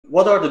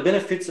what are the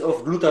benefits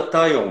of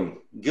glutathione?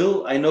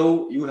 Gil, I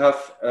know you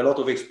have a lot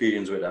of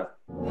experience with that.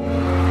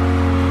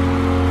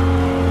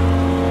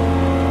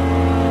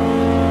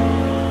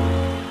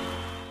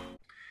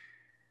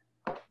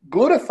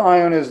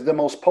 Glutathione is the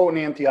most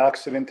potent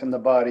antioxidant in the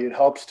body. It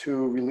helps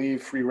to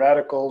relieve free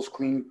radicals,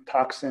 clean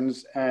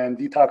toxins, and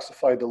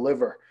detoxify the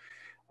liver.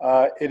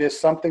 It is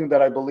something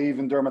that I believe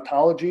in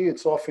dermatology.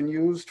 It's often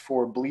used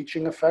for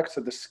bleaching effects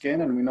of the skin,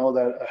 and we know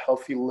that a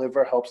healthy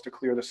liver helps to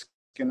clear the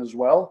skin as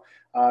well.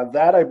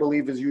 That, I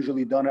believe, is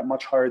usually done at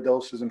much higher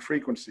doses and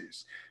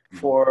frequencies.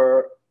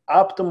 For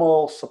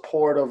optimal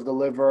support of the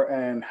liver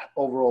and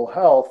overall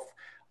health,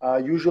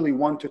 usually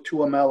 1 to 2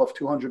 ml of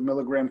 200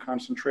 milligram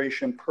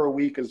concentration per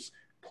week is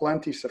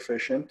plenty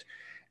sufficient.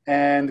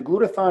 And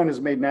glutathione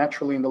is made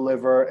naturally in the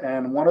liver,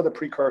 and one of the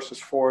precursors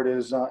for it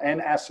is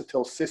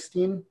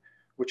N-acetylcysteine,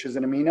 which is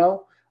an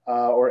amino,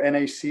 or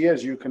NAC,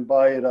 as you can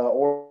buy it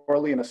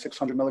orally in a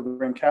 600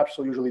 milligram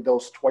capsule, usually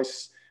dosed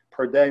twice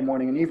per day,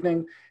 morning and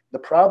evening. The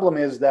problem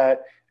is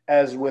that,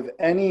 as with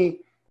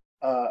any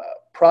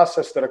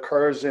process that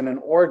occurs in an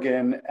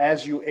organ,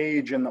 as you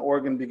age and the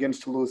organ begins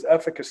to lose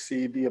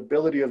efficacy, the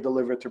ability of the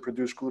liver to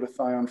produce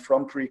glutathione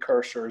from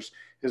precursors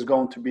is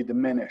going to be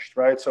diminished,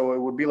 right? So it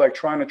would be like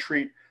trying to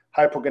treat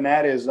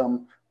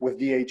hypogonadism with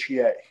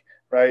DHEA,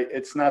 right?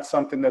 It's not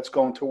something that's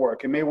going to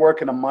work. It may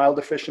work in a mild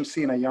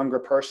deficiency in a younger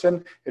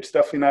person. It's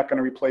definitely not going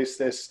to replace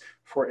this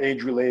for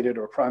age-related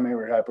or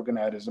primary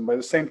hypogonadism. By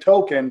the same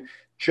token,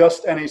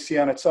 just NAC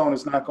on its own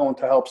is not going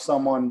to help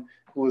someone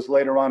who is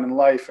later on in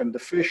life and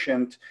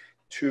deficient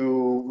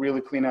to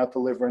really clean out the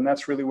liver. And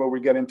that's really where we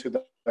get into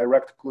the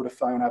direct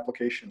glutathione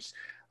applications.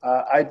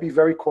 I'd be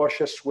very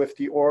cautious with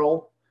the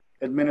oral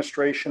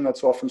administration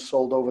that's often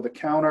sold over the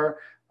counter.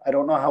 I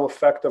don't know how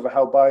effective or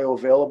how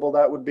bioavailable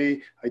that would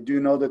be. I do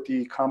know that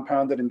the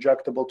compounded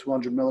injectable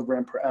 200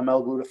 milligram per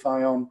ml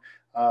glutathione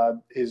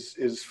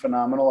is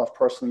phenomenal. I've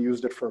personally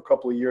used it for a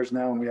couple of years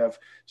now, and we have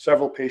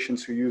several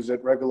patients who use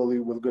it regularly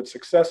with good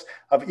success.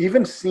 I've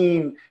even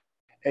seen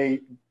a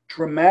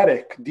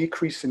dramatic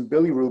decrease in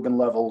bilirubin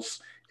levels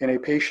in a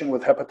patient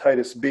with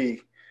hepatitis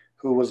B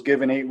who was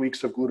given 8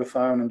 weeks of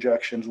glutathione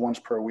injections once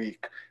per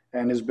week,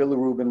 and his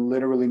bilirubin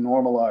literally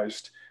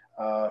normalized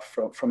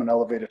from an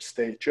elevated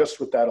state just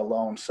with that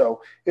alone.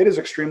 So it is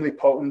extremely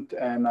potent,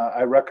 and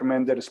I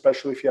recommend it,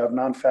 especially if you have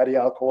non-fatty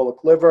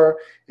alcoholic liver,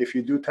 if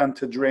you do tend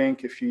to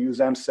drink, if you use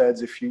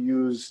NSAIDs, if you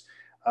use,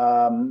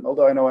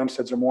 although I know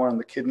NSAIDs are more on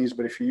the kidneys,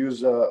 but if you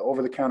use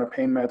over-the-counter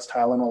pain meds,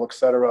 Tylenol,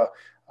 etc.,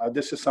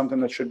 this is something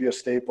that should be a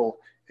staple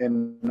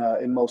in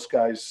most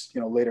guys,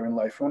 later in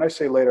life. And when I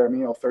say later, I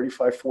mean,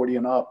 35, 40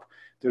 and up.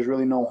 There's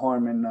really no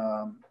harm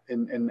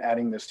in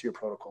adding this to your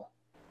protocol.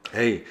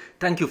 Hey,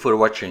 thank you for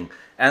watching,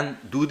 and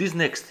do this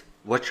next.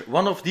 Watch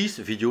one of these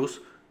videos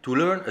to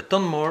learn a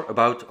ton more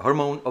about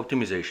hormone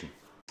optimization.